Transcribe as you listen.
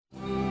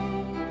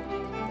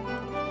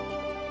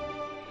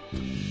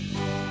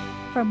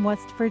from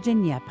West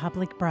Virginia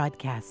Public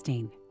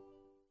Broadcasting.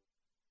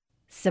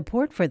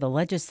 Support for the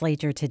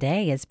legislature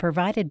today is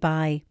provided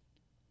by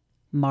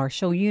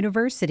Marshall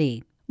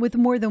University, with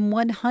more than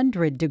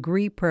 100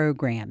 degree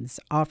programs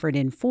offered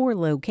in 4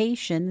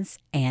 locations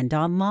and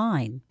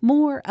online.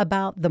 More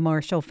about the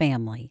Marshall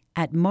family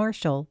at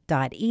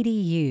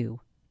marshall.edu.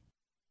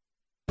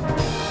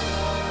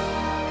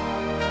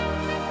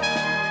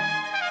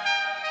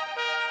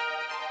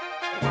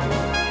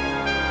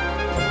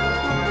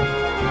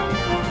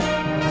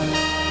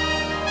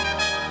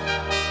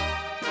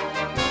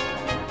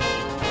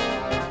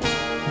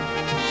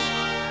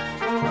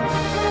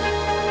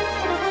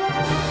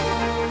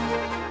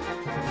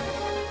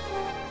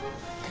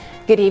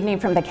 Good evening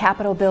from the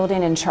Capitol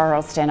Building in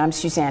Charleston. I'm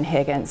Suzanne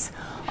Higgins.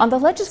 On the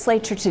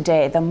legislature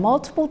today, the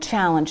multiple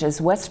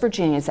challenges West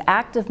Virginia's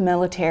active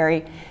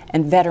military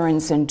and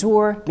veterans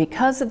endure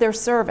because of their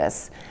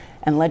service,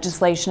 and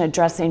legislation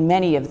addressing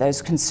many of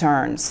those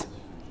concerns.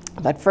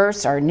 But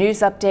first, our news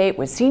update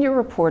with senior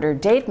reporter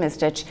Dave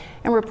Mistich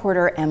and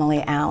reporter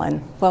Emily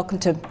Allen. Welcome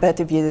to both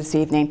of you this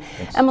evening.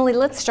 Thanks. Emily,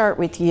 let's start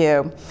with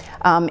you.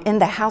 In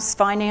the House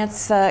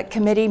Finance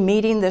Committee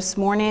meeting this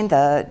morning,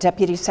 the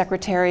Deputy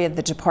Secretary of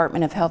the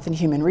Department of Health and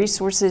Human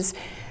Resources,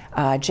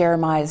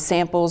 Jeremiah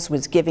Samples,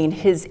 was giving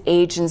his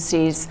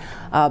agency's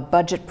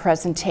budget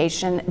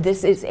presentation.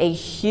 This is a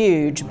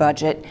huge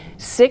budget,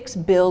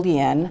 $6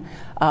 billion,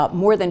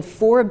 more than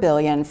 $4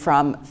 billion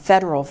from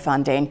federal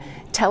funding.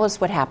 Tell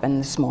us what happened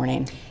this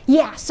morning.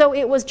 Yeah, so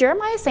it was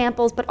Jeremiah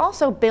Samples, but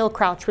also Bill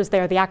Crouch was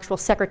there, the actual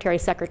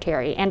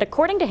secretary. And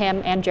according to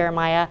him and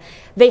Jeremiah,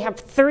 they have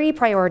 3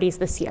 priorities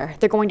this year.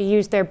 They're going to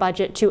use their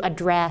budget to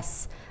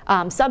address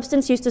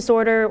substance use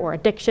disorder or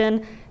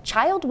addiction,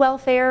 child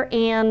welfare,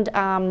 and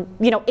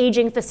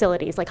aging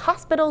facilities like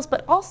hospitals,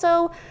 but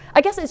also,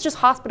 I guess it's just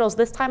hospitals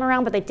this time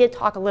around, but they did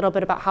talk a little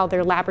bit about how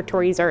their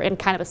laboratories are in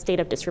kind of a state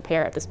of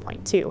disrepair at this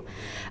point too.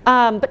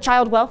 But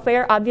child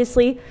welfare,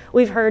 obviously,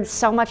 we've heard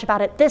so much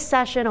about it this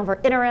session over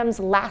interims.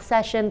 Last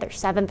session, there's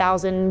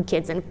 7,000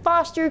 kids in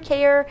foster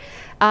care.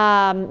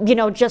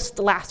 Just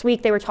last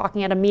week they were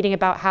talking at a meeting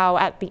about how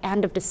at the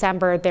end of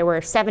December there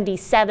were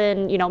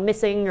 77,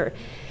 missing or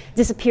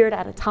disappeared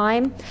at a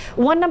time.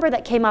 One number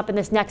that came up in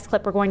this next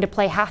clip we're going to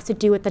play has to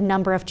do with the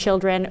number of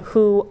children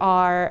who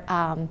are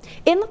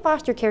in the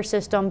foster care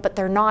system, but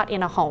they're not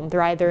in a home.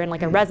 They're either in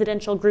like a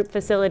residential group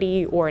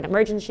facility or an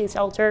emergency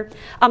shelter.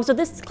 So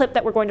this clip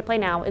that we're going to play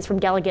now is from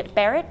Delegate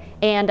Barrett,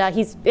 and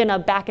he's in a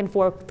back and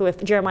forth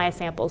with Jeremiah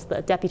Samples,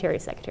 the Deputy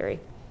Secretary.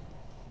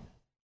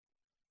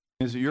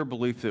 Is it your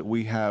belief that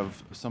we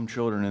have some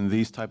children in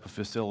these type of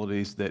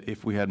facilities that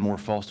if we had more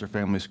foster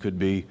families could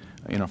be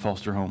in a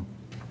foster home?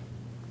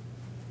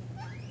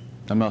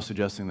 I'm not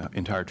suggesting the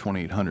entire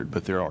 2,800,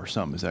 but there are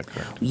some. Is that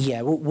correct?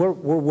 Yeah, we're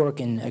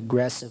working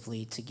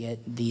aggressively to get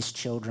these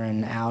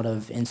children out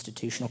of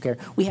institutional care.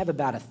 We have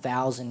about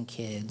 1,000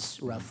 kids,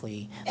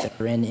 roughly, that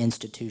are in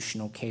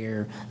institutional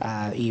care,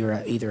 either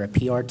a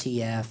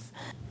PRTF.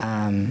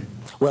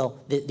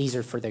 These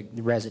are for the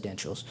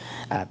residentials.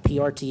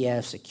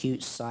 PRTFs,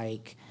 acute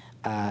psych,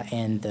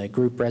 and the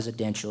group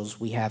residentials,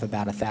 we have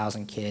about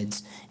 1,000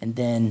 kids. And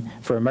then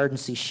for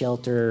emergency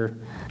shelter,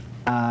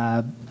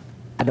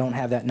 I don't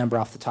have that number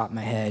off the top of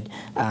my head,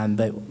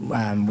 but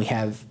we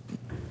have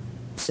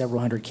several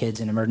hundred kids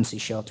in emergency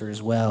shelter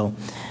as well.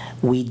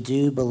 We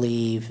do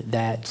believe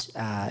that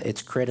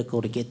it's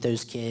critical to get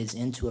those kids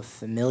into a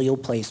familial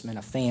placement,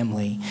 a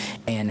family,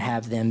 and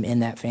have them in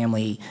that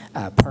family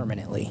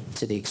permanently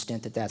to the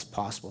extent that that's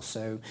possible.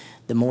 So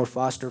the more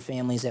foster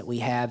families that we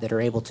have that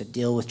are able to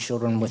deal with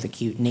children with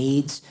acute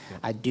needs,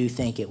 I do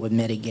think it would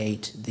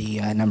mitigate the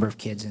number of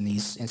kids in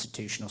these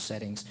institutional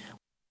settings.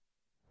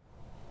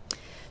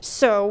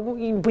 So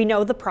we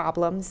know the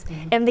problems.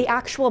 And the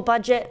actual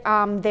budget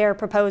they're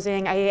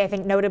proposing, I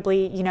think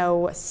notably,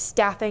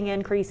 staffing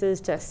increases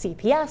to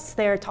CPS.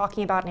 They're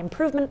talking about an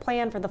improvement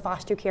plan for the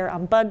foster care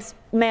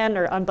ombudsman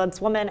or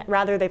ombudswoman,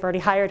 rather, they've already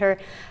hired her.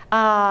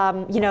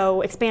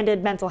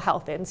 Expanded mental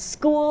health in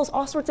schools,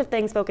 all sorts of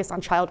things focused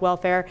on child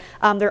welfare.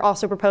 They're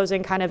also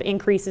proposing kind of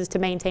increases to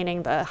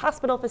maintaining the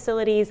hospital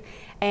facilities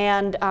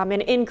and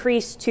an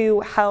increase to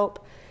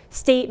help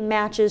state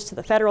matches to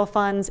the federal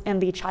funds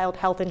and the child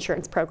health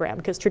insurance program,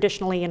 because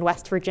traditionally in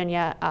West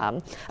Virginia,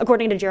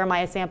 according to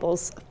Jeremiah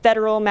Samples,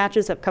 federal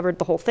matches have covered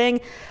the whole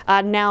thing.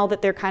 Now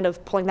that they're kind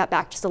of pulling that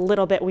back just a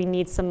little bit, we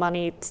need some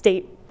money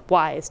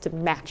state-wise to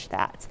match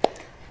that.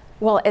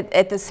 Well,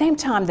 at the same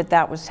time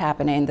that was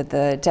happening, that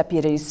the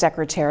Deputy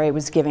Secretary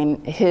was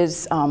giving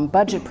his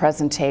budget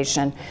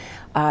presentation,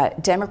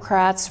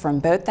 Democrats from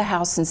both the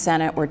House and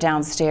Senate were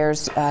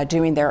downstairs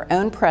doing their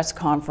own press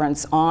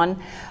conference on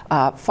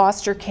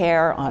foster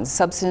care, on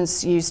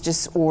substance use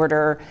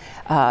disorder,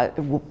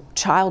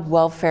 child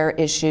welfare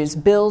issues,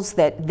 bills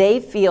that they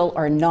feel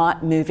are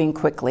not moving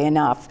quickly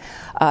enough.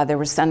 There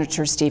was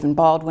Senator Stephen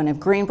Baldwin of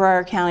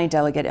Greenbrier County,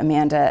 Delegate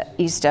Amanda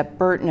Estep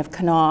Burton of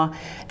Kanawha,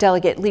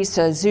 Delegate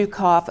Lisa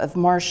Zukoff of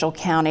Marshall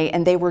County,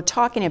 and they were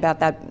talking about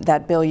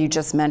that bill you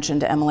just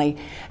mentioned, Emily,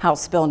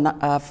 House Bill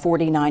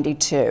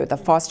 4092, the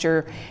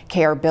Foster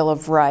Care Bill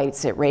of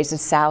Rights. It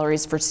raises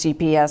salaries for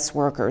CPS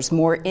workers,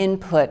 more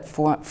input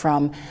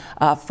from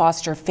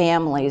foster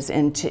families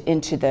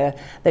into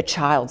the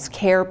child's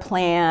care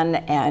plan,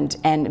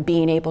 and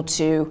being able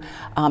to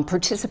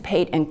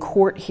participate in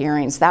court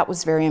hearings. That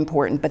was very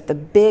important. But the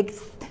big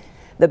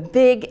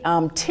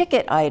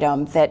ticket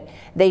item that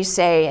they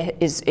say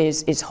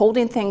is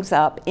holding things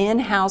up in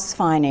House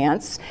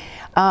Finance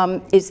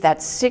is that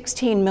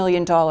 $16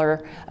 million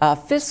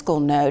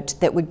fiscal note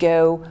that would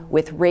go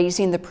with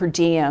raising the per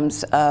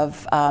diems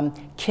of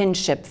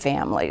kinship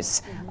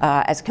families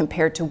as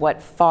compared to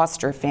what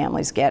foster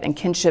families get. And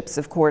kinships,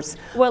 of course,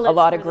 a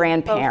lot of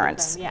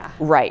grandparents. Of them, yeah.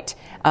 Right.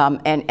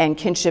 And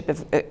kinship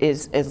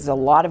is a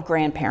lot of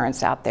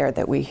grandparents out there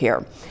that we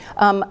hear.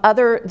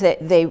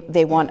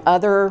 They want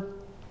other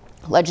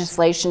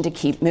legislation to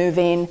keep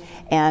moving,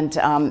 and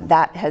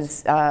that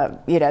has,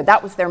 that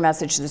was their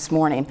message this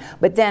morning.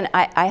 But then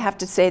I have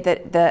to say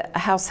that the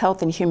House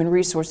Health and Human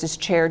Resources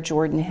Chair,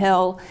 Jordan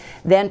Hill,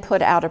 then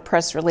put out a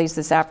press release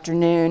this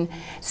afternoon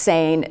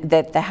saying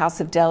that the House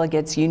of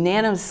Delegates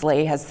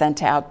unanimously has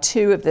sent out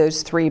 2 of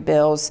those 3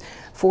 bills.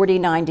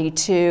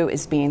 4092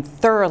 is being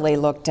thoroughly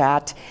looked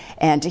at,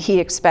 and he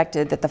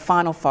expected that the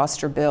final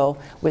foster bill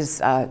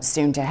was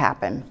soon to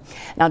happen.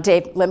 Now,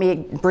 Dave, let me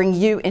bring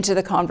you into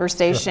the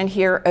conversation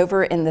here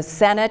over in the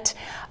Senate.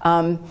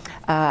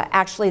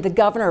 Actually, the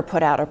governor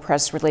put out a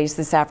press release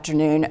this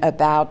afternoon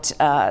about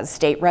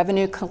state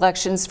revenue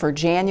collections for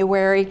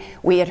January.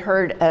 We had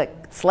heard a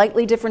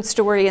slightly different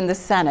story in the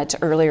Senate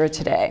earlier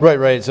today.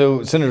 Right.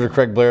 So Senator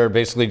Craig Blair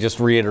basically just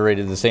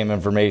reiterated the same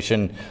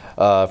information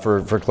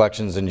for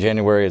collections in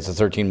January. It's a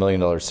 $13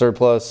 million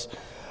surplus.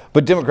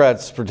 But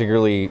Democrats,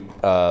 particularly,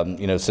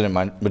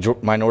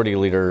 Senate Minority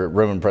Leader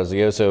Roman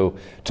Prezioso,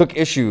 took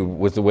issue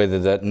with the way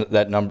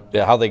that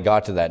number, how they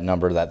got to that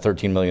number, that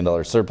 $13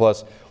 million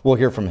surplus. We'll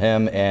hear from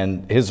him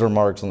and his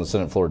remarks on the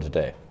Senate floor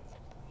today.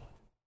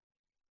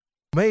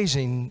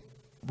 Amazing.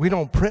 We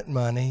don't print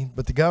money,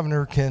 but the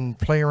governor can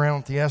play around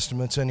with the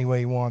estimates any way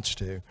he wants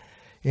to.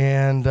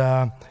 And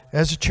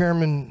as the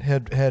chairman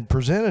had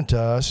presented to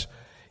us,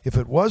 if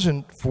it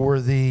wasn't for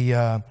the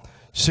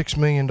 $6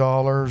 million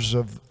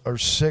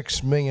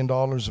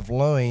of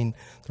lowering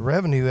the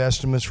revenue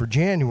estimates for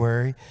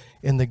January,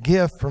 and the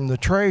gift from the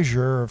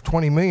treasurer of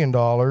 $20 million,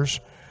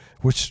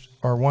 which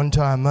are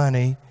one-time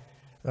money,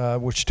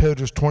 which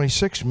totals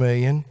 $26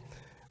 million,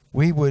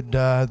 we would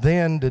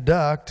then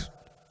deduct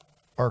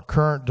our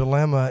current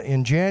dilemma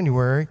in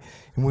January,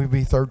 and we'd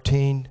be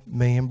 $13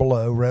 million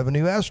below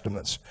revenue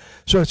estimates.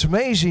 So it's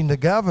amazing the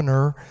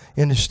governor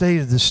in the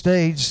State of the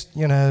States,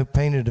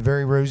 painted a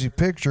very rosy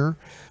picture,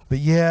 but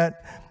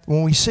yet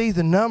when we see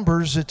the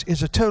numbers,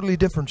 it's a totally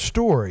different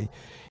story.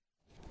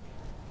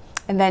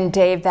 And then,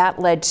 Dave, that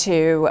led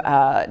to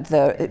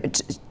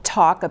the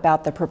talk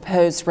about the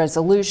proposed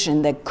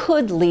resolution that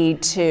could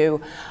lead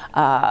to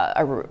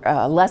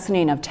a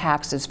lessening of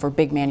taxes for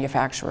big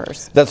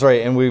manufacturers. That's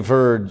right, and we've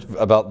heard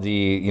about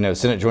the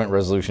Senate Joint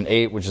Resolution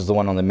 8, which is the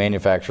one on the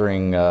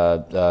manufacturing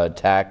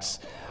tax,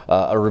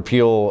 a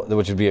repeal,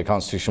 which would be a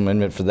constitutional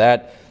amendment for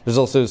that. There's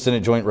also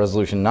Senate Joint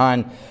Resolution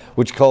 9,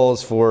 which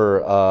calls for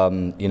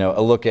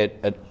a look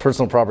at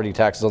personal property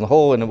taxes on the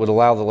whole, and it would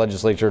allow the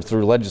legislature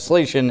through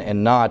legislation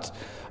and not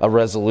a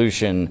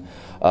resolution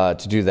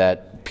to do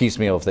that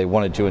piecemeal if they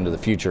wanted to into the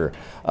future.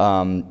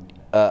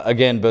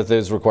 Again, both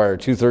those require a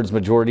 2/3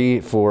 majority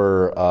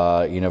for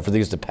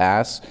these to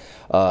pass,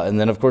 and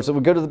then of course it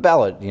would go to the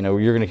ballot. You're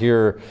going to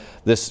hear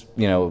this,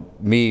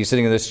 me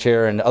sitting in this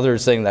chair and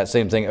others saying that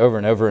same thing over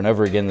and over and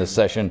over again this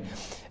session.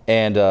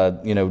 And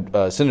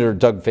Senator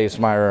Doug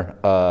Feistmeyer,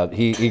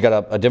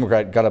 a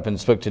Democrat, got up and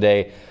spoke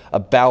today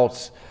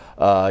about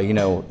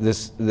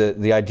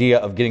the idea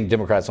of getting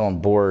Democrats on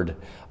board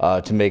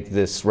to make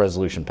this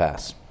resolution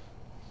pass.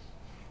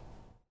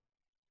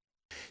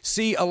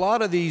 See, a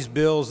lot of these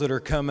bills that are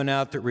coming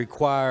out that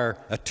require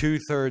a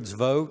 2/3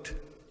 vote,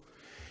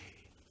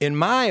 in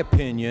my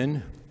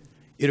opinion,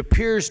 it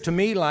appears to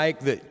me like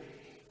that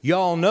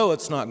y'all know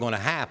it's not going to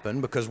happen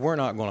because we're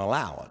not going to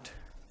allow it.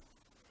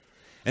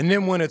 And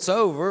then when it's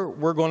over,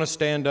 we're going to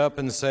stand up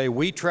and say,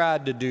 we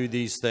tried to do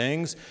these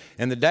things,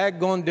 and the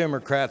daggone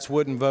Democrats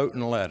wouldn't vote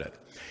and let it.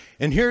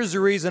 And here's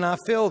the reason I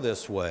feel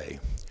this way.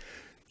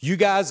 You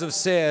guys have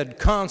said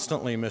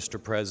constantly,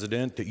 Mr.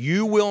 President, that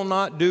you will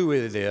not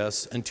do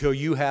this until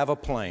you have a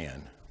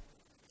plan.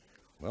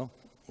 Well,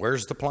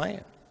 where's the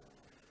plan?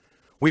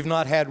 We've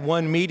not had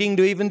one meeting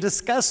to even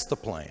discuss the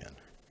plan.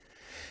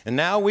 And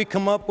now we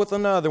come up with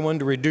another one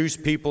to reduce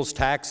people's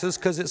taxes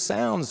because it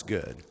sounds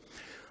good.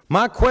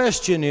 My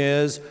question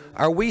is,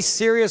 are we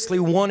seriously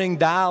wanting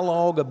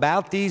dialogue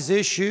about these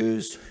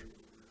issues,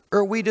 or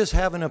are we just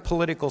having a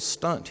political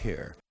stunt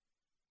here?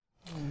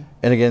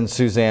 And again,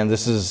 Suzanne,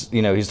 this is,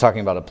 he's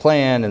talking about a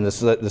plan, and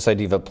this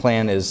idea of a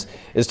plan is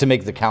to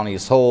make the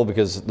counties whole,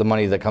 because the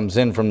money that comes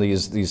in from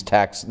this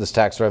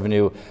tax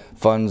revenue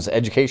funds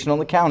education on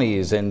the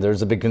counties, and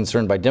there's a big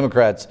concern by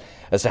Democrats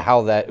as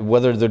to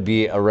whether there'd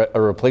be a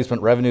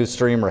replacement revenue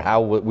stream, or how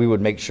we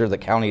would make sure that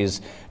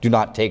counties do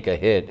not take a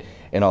hit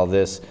in all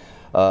this.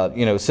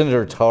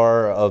 Senator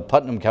Tarr of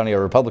Putnam County, a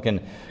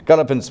Republican, got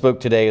up and spoke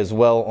today as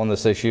well on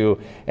this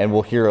issue, and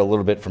we'll hear a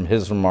little bit from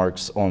his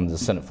remarks on the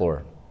Senate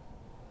floor.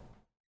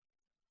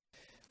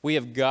 We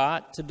have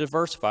got to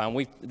diversify,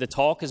 and the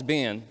talk has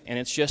been, and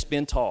it's just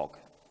been talk,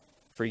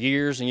 for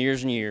years and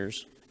years and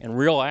years, and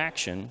real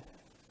action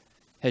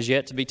has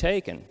yet to be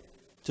taken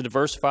to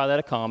diversify that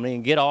economy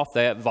and get off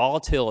that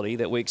volatility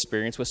that we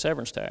experience with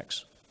severance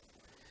tax.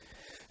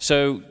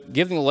 So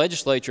giving the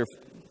legislature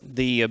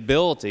the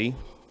ability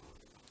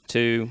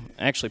to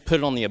actually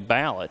put it on the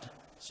ballot,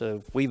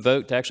 so if we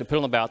vote to actually put it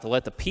on the ballot, to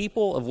let the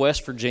people of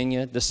West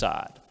Virginia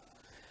decide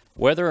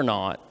whether or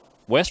not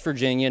West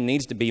Virginia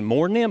needs to be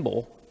more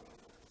nimble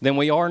than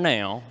we are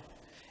now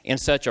in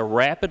such a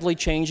rapidly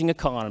changing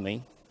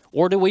economy,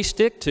 or do we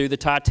stick to the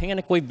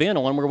Titanic we've been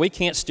on where we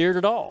can't steer it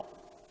at all?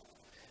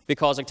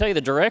 Because I can tell you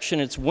the direction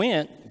it's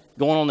went,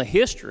 going on the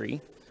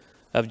history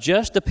of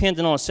just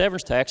depending on a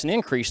severance tax and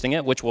increasing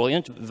it, which will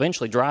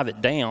eventually drive it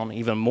down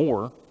even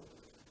more.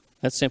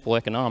 That's simple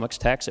economics.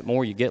 Tax it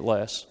more, you get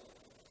less.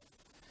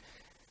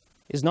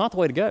 Is not the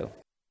way to go.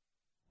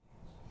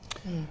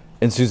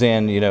 And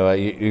Suzanne,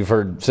 you've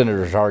heard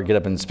Senator Tarr get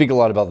up and speak a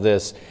lot about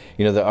this.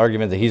 The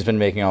argument that he's been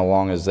making all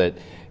along is that,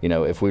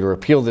 if we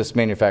repeal this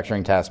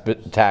manufacturing tax,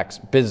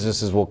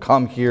 businesses will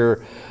come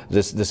here.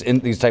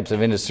 These types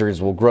of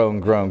industries will grow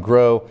and grow and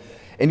grow.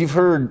 And you've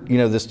heard,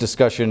 this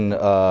discussion.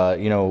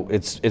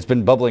 It's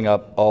been bubbling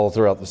up all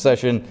throughout the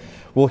session.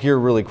 We'll hear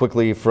really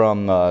quickly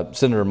from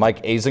Senator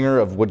Mike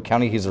Azinger of Wood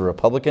County. He's a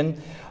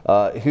Republican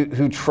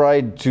who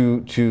tried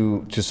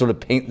to sort of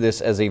paint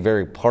this as a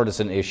very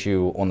partisan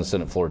issue on the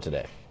Senate floor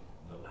today.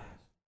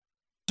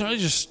 I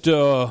just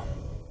want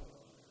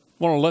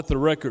to let the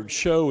record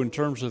show, in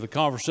terms of the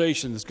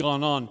conversation that's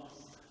gone on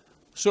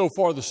so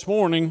far this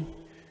morning,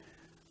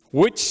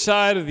 which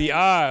side of the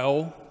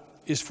aisle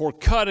is for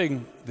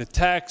cutting the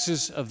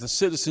taxes of the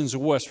citizens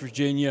of West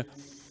Virginia,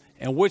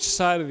 and which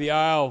side of the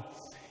aisle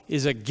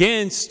is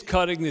against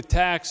cutting the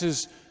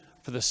taxes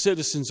for the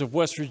citizens of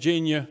West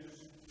Virginia,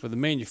 for the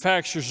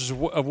manufacturers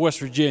of West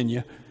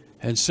Virginia,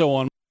 and so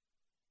on.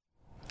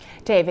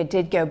 David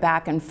did go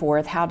back and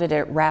forth. How did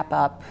it wrap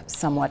up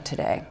somewhat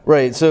today?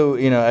 Right. So,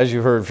 as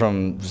you heard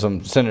from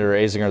some Senator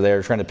Azinger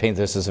there, trying to paint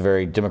this as a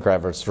very Democrat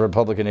versus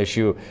Republican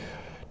issue.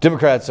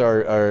 Democrats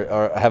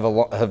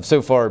have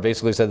so far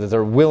basically said that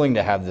they're willing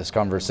to have this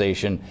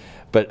conversation,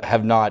 but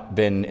have not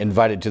been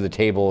invited to the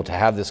table to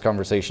have this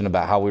conversation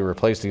about how we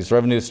replace these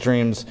revenue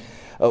streams.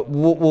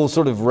 We'll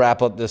sort of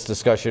wrap up this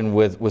discussion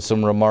with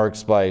some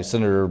remarks by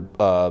Senator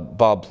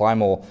Bob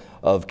Plymel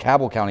of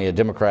Cabell County, a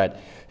Democrat,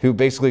 who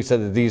basically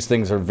said that these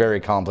things are very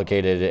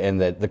complicated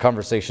and that the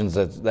conversations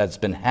that's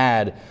been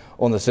had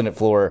on the Senate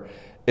floor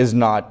is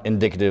not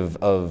indicative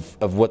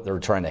of what they're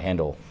trying to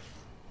handle.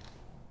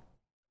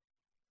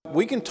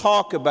 We can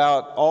talk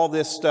about all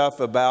this stuff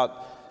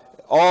about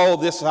all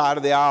this side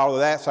of the aisle or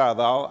that side of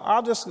the aisle.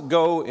 I'll just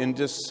go and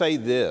just say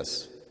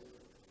this.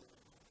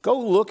 Go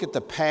look at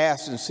the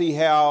past and see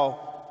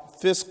how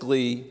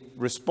fiscally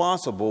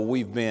responsible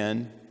we've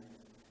been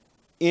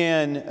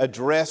in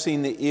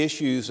addressing the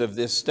issues of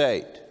this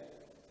state.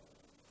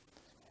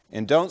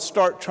 And don't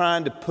start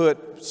trying to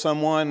put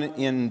someone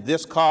in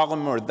this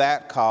column or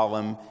that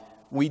column.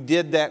 We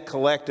did that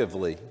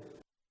collectively.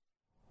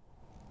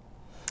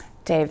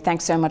 Dave,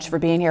 thanks so much for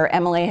being here.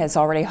 Emily has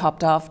already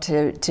hopped off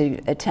to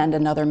attend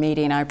another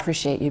meeting. I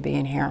appreciate you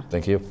being here.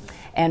 Thank you.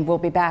 And we'll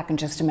be back in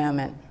just a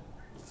moment.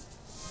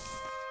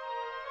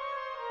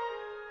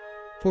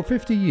 For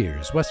 50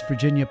 years, West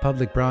Virginia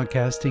Public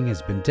Broadcasting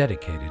has been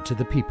dedicated to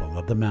the people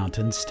of the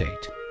Mountain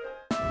State.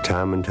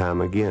 Time and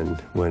time again,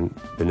 when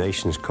the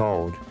nation's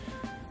called,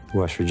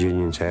 West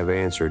Virginians have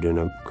answered in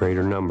a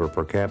greater number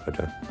per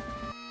capita.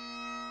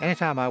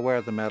 Anytime I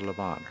wear the Medal of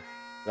Honor,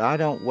 I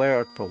don't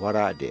wear it for what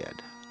I did.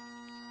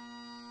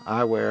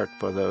 I wear it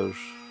for those,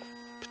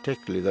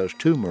 particularly those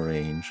two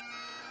Marines,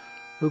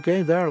 who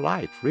gave their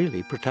life,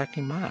 really,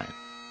 protecting mine.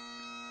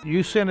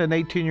 You send an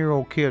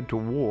 18-year-old kid to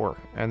war,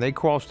 and they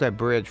cross that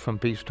bridge from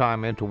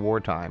peacetime into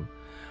wartime,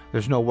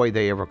 there's no way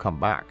they ever come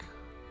back.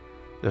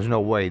 There's no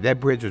way. That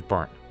bridge is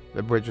burnt.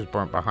 The bridge is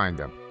burnt behind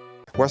them.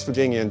 West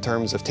Virginia, in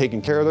terms of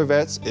taking care of their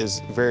vets,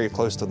 is very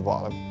close to the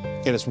bottom.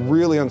 And it's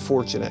really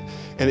unfortunate.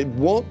 And it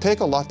won't take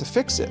a lot to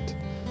fix it.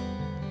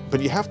 But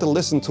you have to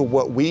listen to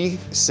what we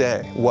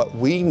say, what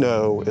we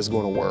know is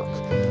going to work.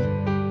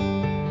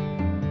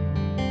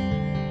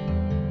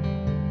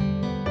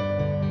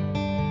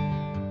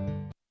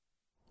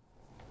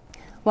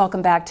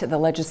 Welcome back to the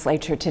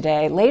legislature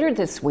today. Later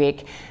this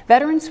week,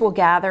 veterans will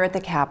gather at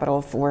the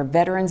Capitol for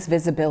Veterans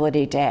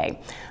Visibility Day,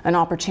 an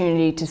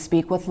opportunity to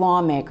speak with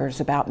lawmakers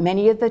about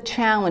many of the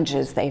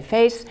challenges they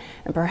face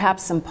and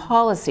perhaps some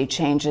policy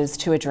changes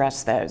to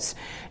address those.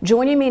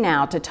 Joining me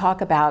now to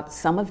talk about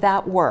some of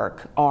that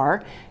work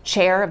are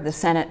Chair of the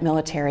Senate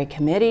Military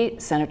Committee,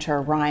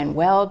 Senator Ryan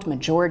Weld,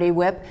 Majority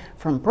Whip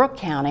from Brooke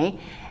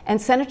County, and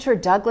Senator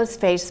Douglas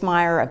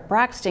Facemire of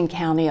Braxton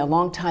County, a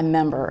longtime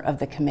member of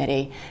the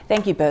committee.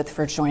 Thank you both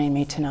for joining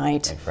me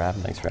tonight. Thanks for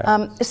having me.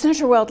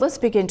 Senator Weld, let's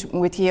begin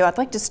with you. I'd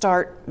like to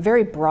start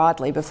very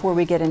broadly before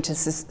we get into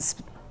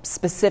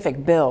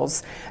specific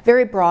bills,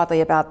 very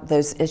broadly about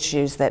those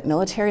issues that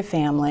military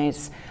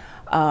families,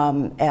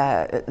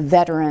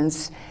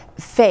 veterans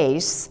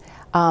face,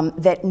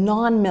 that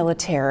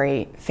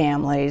non-military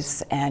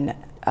families and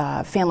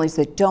families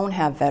that don't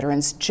have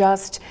veterans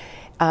just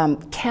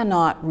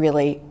cannot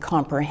really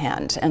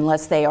comprehend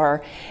unless they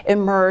are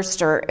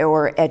immersed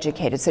or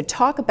educated. So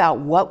talk about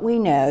what we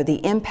know, the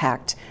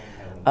impact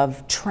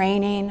of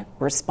training,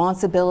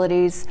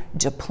 responsibilities,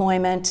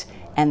 deployment,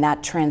 and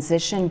that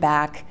transition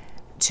back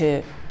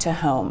to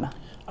home.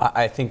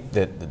 I think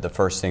that the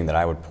first thing that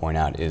I would point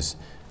out is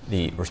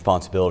the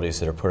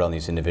responsibilities that are put on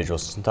these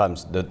individuals,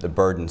 sometimes the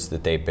burdens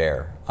that they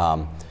bear.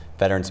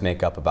 Veterans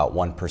make up about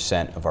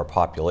 1% of our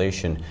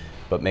population,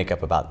 but make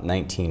up about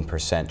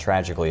 19%,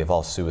 tragically, of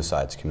all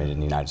suicides committed in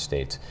the United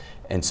States.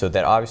 And so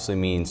that obviously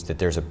means that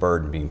there's a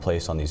burden being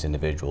placed on these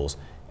individuals.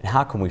 And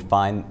how can we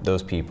find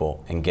those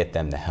people and get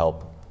them the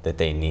help that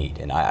they need?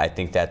 And I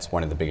think that's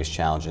one of the biggest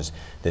challenges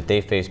that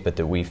they face, but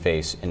that we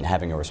face in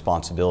having a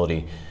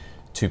responsibility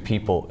to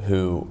people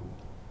who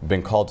have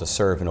been called to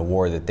serve in a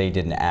war that they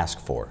didn't ask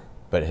for,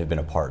 but have been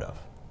a part of.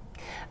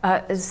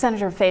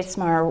 Senator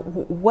Facemire,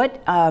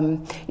 what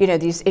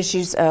these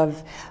issues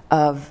of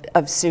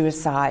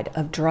suicide,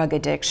 of drug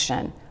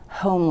addiction,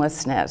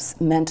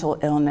 homelessness, mental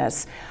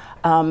illness.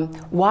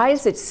 Why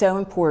is it so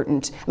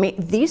important? I mean,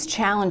 these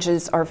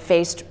challenges are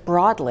faced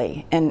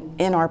broadly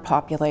in our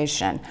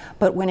population,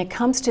 but when it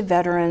comes to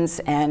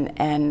veterans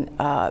and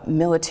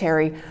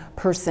military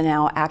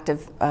personnel,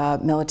 active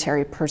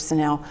military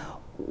personnel,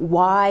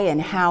 why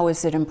and how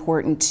is it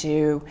important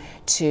to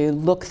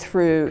look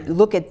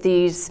at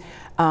these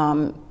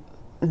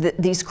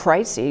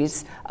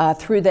crises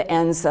through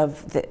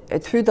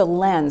the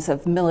lens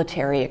of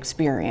military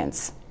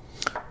experience?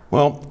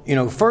 Well,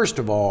 first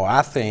of all,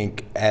 I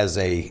think as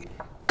a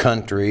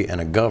country and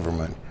a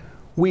government,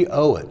 we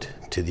owe it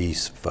to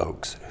these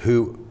folks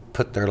who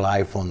put their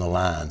life on the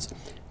lines,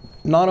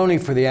 not only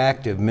for the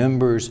active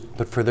members,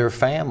 but for their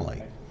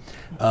family.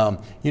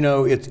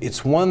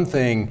 It's one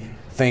thing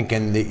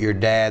thinking that your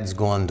dad's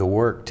going to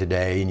work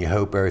today and you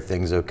hope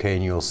everything's okay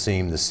and you'll see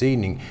him this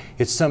evening.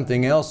 It's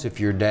something else if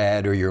your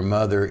dad or your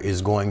mother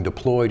is going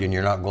deployed and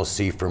you're not going to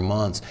see for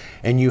months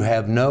and you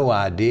have no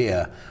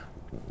idea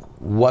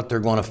what they're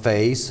going to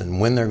face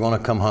and when they're going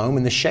to come home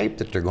and the shape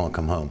that they're going to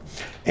come home.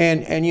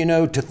 And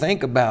to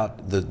think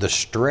about the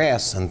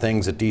stress and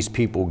things that these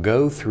people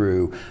go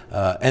through.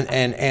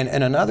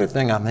 And another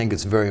thing I think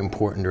it's very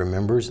important to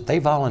remember is they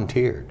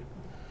volunteered.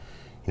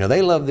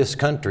 They love this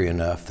country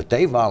enough that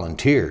they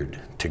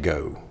volunteered to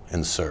go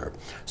and serve.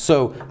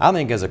 So I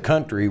think as a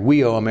country,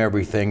 we owe them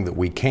everything that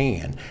we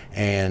can.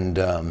 And,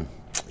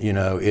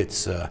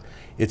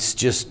 it's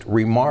just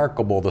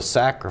remarkable the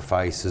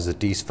sacrifices that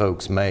these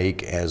folks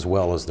make as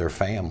well as their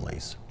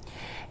families.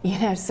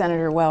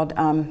 Senator Weld,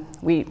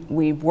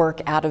 we work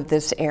out of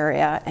this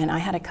area, and I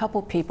had a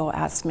couple people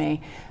ask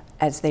me,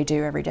 as they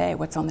do every day,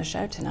 what's on the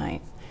show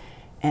tonight?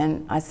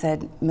 And I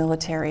said,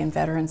 military and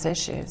veterans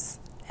issues.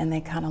 And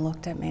they kind of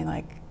looked at me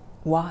like,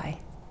 why?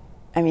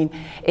 I mean,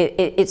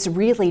 it's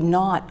really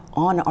not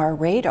on our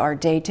radar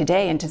day to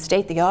day. And to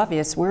state the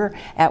obvious, we're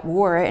at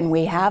war, and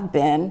we have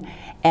been,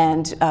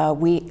 and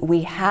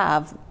we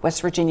have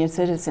West Virginia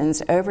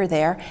citizens over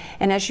there.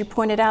 And as you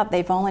pointed out,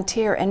 they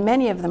volunteer, and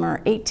many of them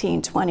are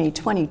 18, 20,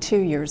 22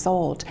 years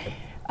old.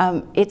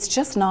 It's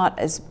just not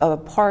as a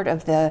part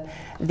of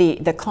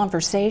the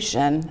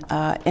conversation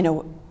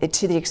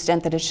to the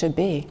extent that it should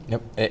be.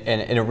 Yep,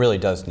 and it really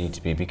does need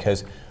to be,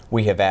 because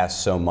we have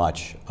asked so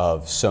much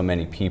of so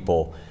many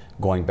people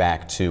going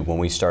back to when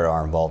we started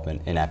our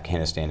involvement in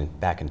Afghanistan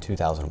back in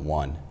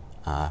 2001.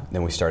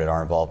 Then we started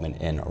our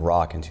involvement in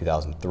Iraq in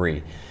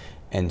 2003.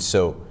 And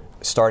so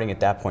starting at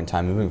that point in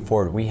time, moving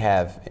forward, we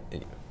have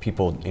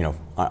people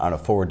on a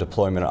forward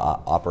deployment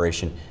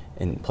operation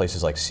in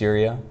places like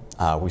Syria.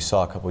 We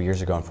saw a couple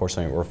years ago,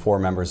 unfortunately, where 4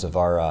 members of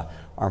our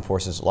armed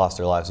forces lost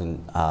their lives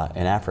in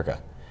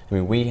Africa. I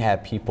mean, we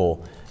have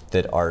people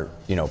that are,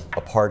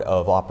 a part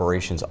of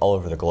operations all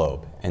over the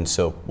globe. And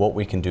so what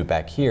we can do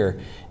back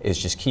here is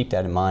just keep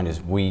that in mind as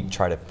we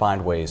try to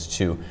find ways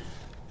to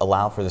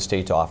allow for the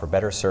state to offer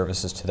better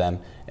services to them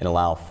and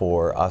allow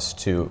for us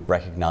to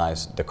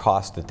recognize the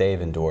cost that they've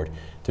endured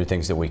through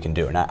things that we can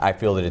do. And I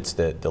feel that it's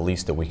the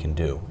least that we can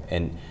do.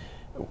 And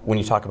when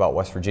you talk about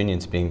West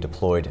Virginians being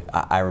deployed,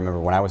 I remember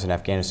when I was in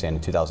Afghanistan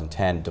in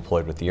 2010,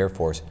 deployed with the Air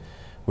Force,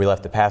 we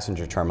left the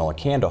passenger terminal at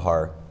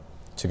Kandahar,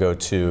 to go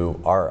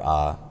to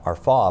our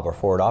FOB, our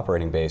forward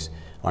operating base,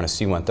 on a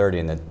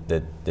C-130,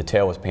 and the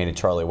tail was painted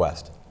Charlie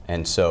West.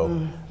 And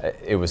so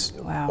it was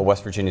a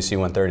West Virginia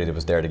C-130 that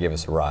was there to give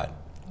us a ride.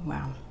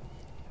 Wow.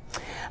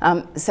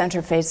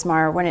 Senator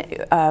Facemire,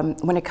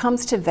 when it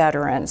comes to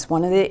veterans,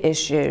 one of the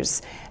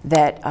issues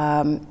that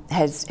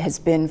has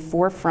been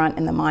forefront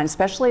in the mind,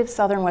 especially of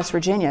Southern West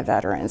Virginia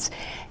veterans,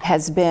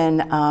 has been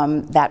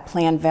that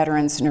planned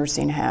veterans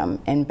nursing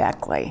home in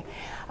Beckley.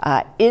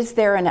 Is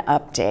there an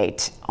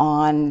update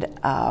on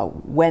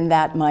when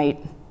that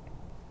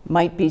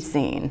might be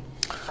seen?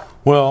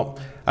 Well,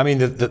 I mean,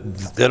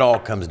 that all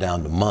comes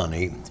down to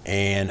money,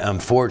 and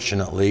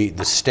unfortunately,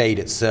 the state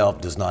itself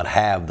does not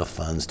have the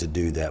funds to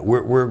do that.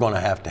 We're going to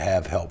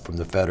have help from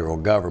the federal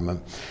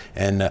government,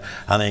 and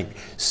I think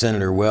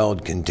Senator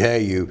Weld can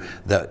tell you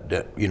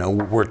that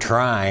we're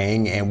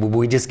trying, and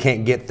we just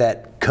can't get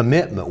that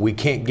commitment. We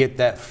can't get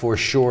that for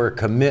sure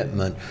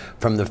commitment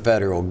from the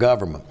federal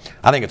government.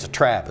 I think it's a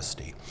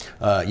travesty.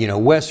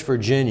 West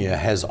Virginia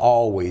has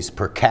always,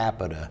 per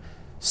capita,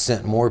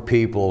 sent more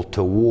people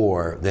to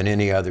war than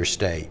any other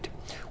state.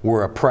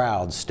 We're a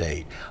proud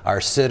state. Our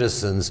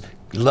citizens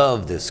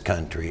love this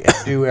country and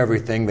do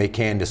everything they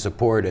can to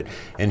support it.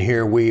 And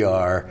here we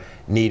are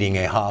needing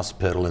a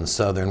hospital in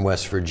Southern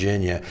West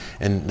Virginia.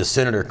 And the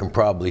senator can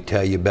probably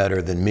tell you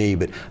better than me,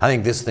 but I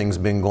think this thing's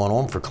been going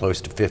on for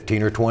close to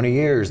 15 or 20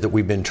 years that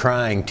we've been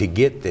trying to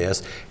get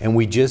this, and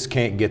we just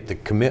can't get the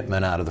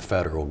commitment out of the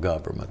federal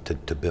government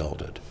to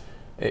build it.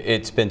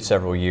 It's been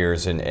several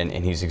years, and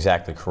he's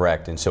exactly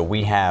correct. And so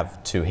we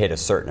have to hit a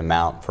certain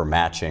amount for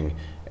matching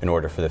in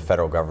order for the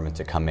federal government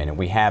to come in. And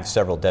we have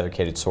several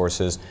dedicated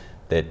sources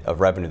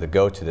of revenue that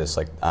go to this,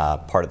 like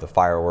part of the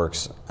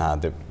fireworks,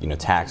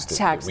 tax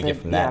that we get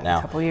from that now.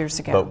 A couple years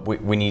ago.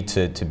 But we need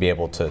to be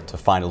able to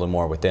find a little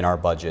more within our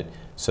budget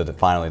so that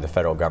finally the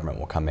federal government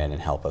will come in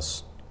and help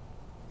us.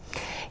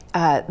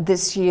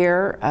 This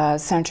year,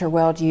 Senator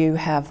Weld, you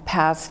have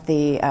passed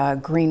the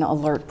Green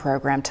Alert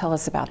program. Tell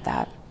us about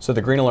that. So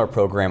the Green Alert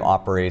program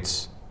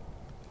operates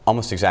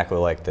almost exactly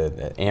like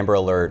the Amber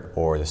Alert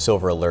or the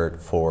Silver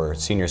Alert for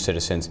senior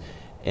citizens,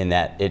 in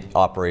that it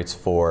operates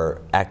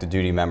for active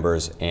duty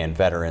members and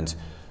veterans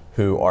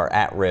who are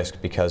at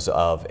risk because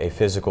of a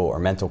physical or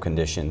mental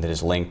condition that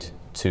is linked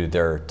to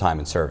their time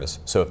in service.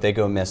 So if they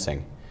go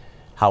missing,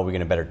 how are we going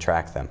to better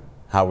track them?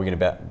 How are we going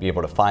to be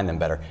able to find them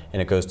better?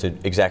 And it goes to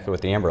exactly what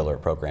the Amber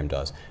Alert program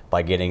does,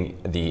 by getting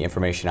the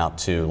information out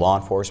to law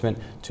enforcement,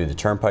 to the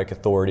Turnpike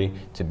Authority,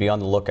 to be on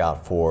the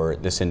lookout for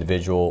this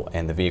individual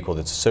and the vehicle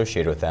that's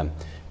associated with them,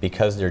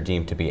 because they're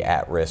deemed to be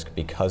at risk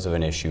because of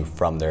an issue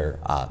from their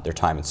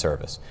time in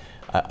service.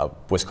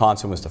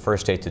 Wisconsin was the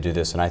first state to do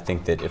this, and I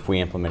think that if we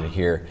implement it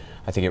here,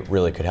 I think it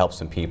really could help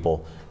some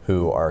people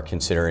who are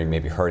considering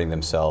maybe hurting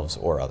themselves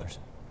or others.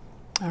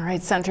 All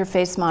right, Senator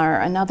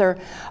Facemire, another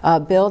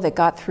bill that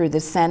got through the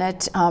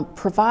Senate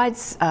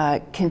provides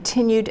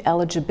continued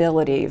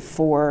eligibility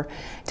for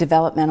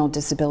developmental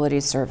disability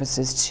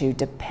services to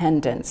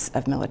dependents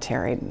of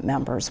military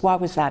members. Why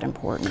was that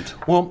important?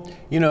 Well,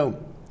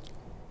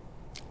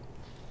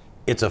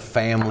 it's a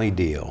family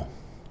deal.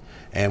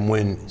 And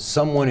when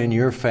someone in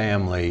your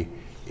family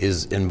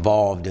is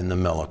involved in the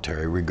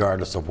military,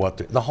 regardless of what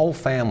the whole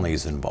family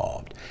is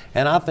involved.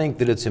 And I think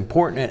that it's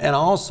important, and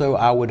also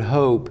I would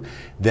hope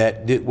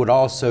that it would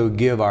also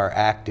give our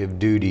active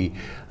duty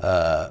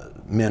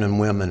men and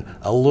women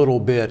a little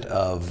bit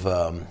of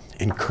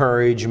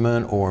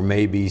encouragement, or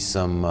maybe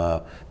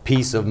some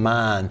peace of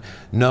mind,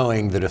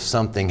 knowing that if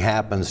something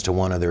happens to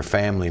one of their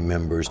family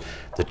members,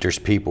 that there's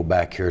people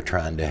back here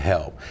trying to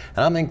help.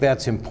 And I think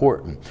that's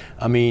important.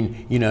 I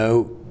mean,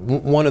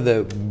 one of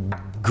the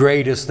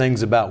greatest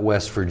things about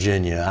West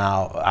Virginia,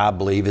 I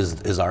believe,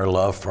 is our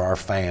love for our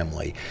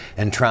family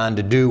and trying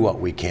to do what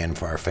we can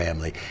for our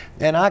family.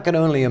 And I can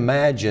only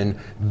imagine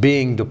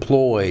being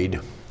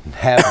deployed,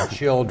 having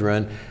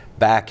children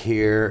back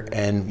here,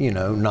 and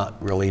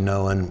not really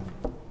knowing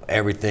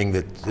everything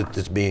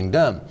that's being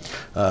done.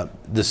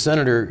 The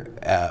senator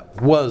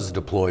was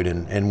deployed,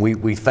 and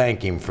we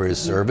thank him for his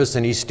service,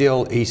 and he's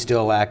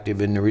still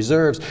active in the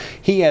reserves.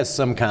 He has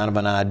some kind of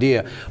an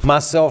idea.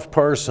 Myself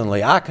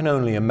personally, I can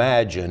only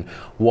imagine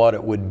what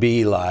it would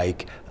be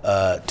like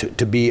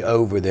to be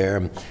over there.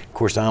 Of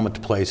course, I'm at the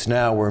place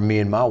now where me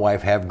and my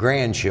wife have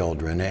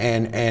grandchildren,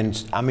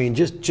 and I mean,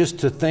 just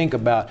to think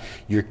about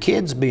your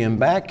kids being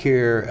back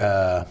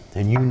here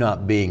and you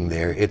not being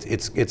there,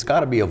 it's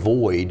got to be a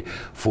void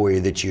for you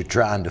that you're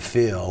trying to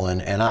fill,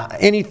 and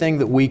anything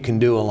that we can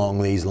do along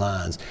these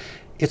lines,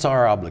 it's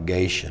our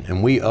obligation,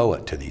 and we owe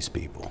it to these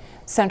people.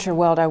 Senator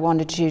Weld, I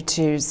wanted you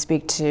to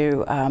speak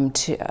to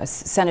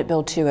Senate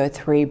Bill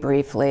 203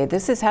 briefly.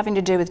 This is having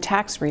to do with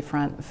tax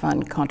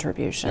refund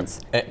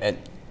contributions. And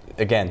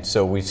again,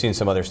 so we've seen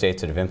some other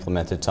states that have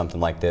implemented something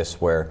like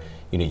this, where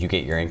you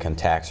get your income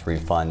tax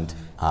refund.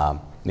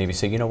 Maybe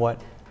say, you know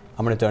what,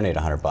 I'm going to donate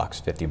 $100,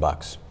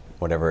 $50,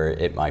 whatever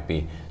it might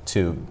be,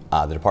 to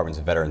the Department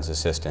of Veterans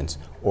Assistance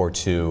or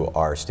to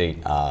our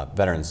state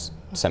Veterans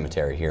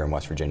Cemetery here in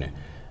West Virginia.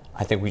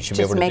 I think we should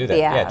Just be able to do that. make the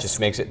Yeah, it ask. just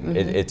makes it,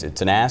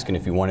 it's an ask, and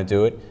if you want to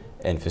do it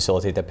and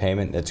facilitate that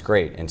payment, that's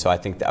great. And so I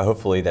think that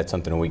hopefully that's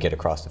something we get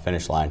across the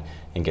finish line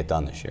and get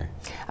done this year.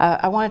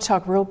 I want to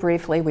talk real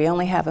briefly, we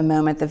only have a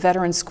moment, the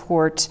Veterans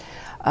Court,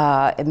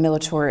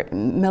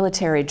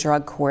 military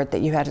drug court that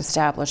you had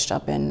established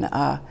up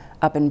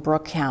in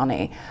Brooke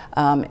County,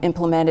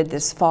 implemented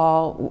this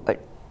fall.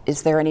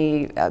 Is there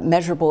any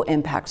measurable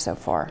impact so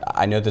far?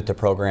 I know that the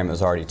program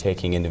is already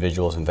taking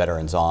individuals and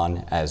veterans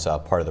on as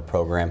part of the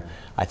program.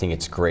 I think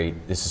it's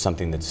great. This is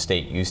something that the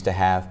state used to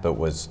have, but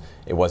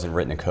it wasn't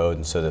written in code,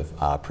 and so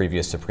the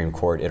previous Supreme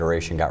Court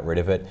iteration got rid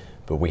of it.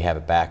 But we have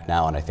it back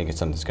now, and I think it's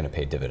something that's going to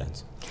pay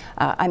dividends.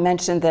 I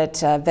mentioned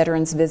that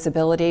Veterans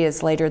Visibility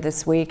is later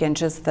this week, and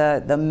just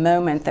the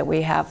moment that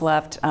we have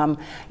left,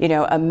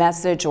 a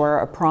message or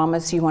a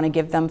promise you want to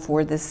give them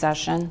for this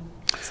session?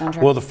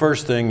 Sandra? Well, the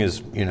first thing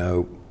is,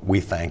 we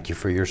thank you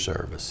for your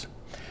service.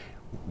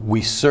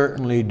 We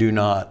certainly do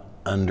not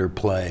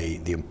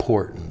underplay the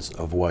importance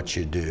of what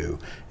you do.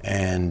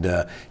 And,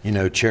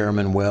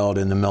 Chairman Weld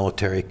in the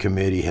Military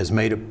Committee has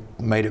made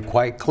it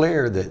quite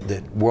clear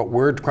that what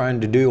we're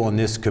trying to do on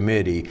this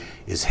committee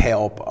is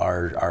help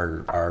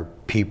our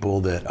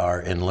people that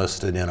are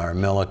enlisted in our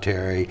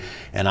military.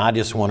 And I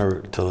just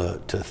want to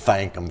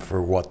thank them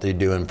for what they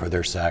do and for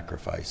their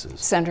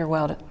sacrifices. Senator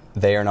Weld.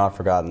 They are not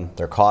forgotten.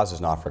 Their cause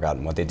is not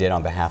forgotten. What they did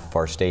on behalf of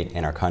our state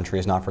and our country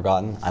is not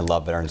forgotten. I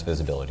love Veterans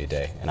Visibility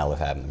Day, and I love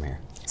having them here.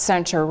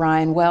 Senator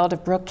Ryan Weld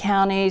of Brooke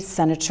County,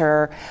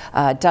 Senator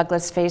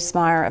Douglas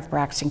Facemeyer of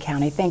Braxton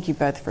County. Thank you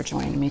both for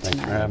joining me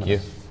tonight. Thank you.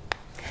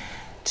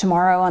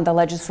 Tomorrow on the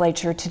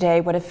legislature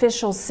today, what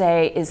officials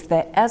say is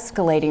the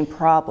escalating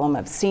problem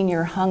of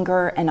senior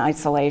hunger and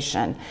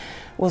isolation.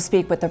 We'll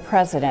speak with the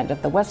president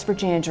of the West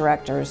Virginia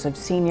Directors of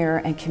Senior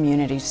and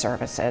Community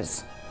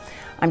Services.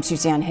 I'm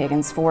Suzanne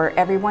Higgins. For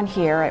everyone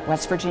here at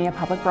West Virginia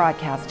Public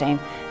Broadcasting,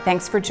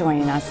 thanks for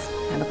joining us.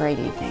 Have a great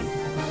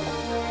evening.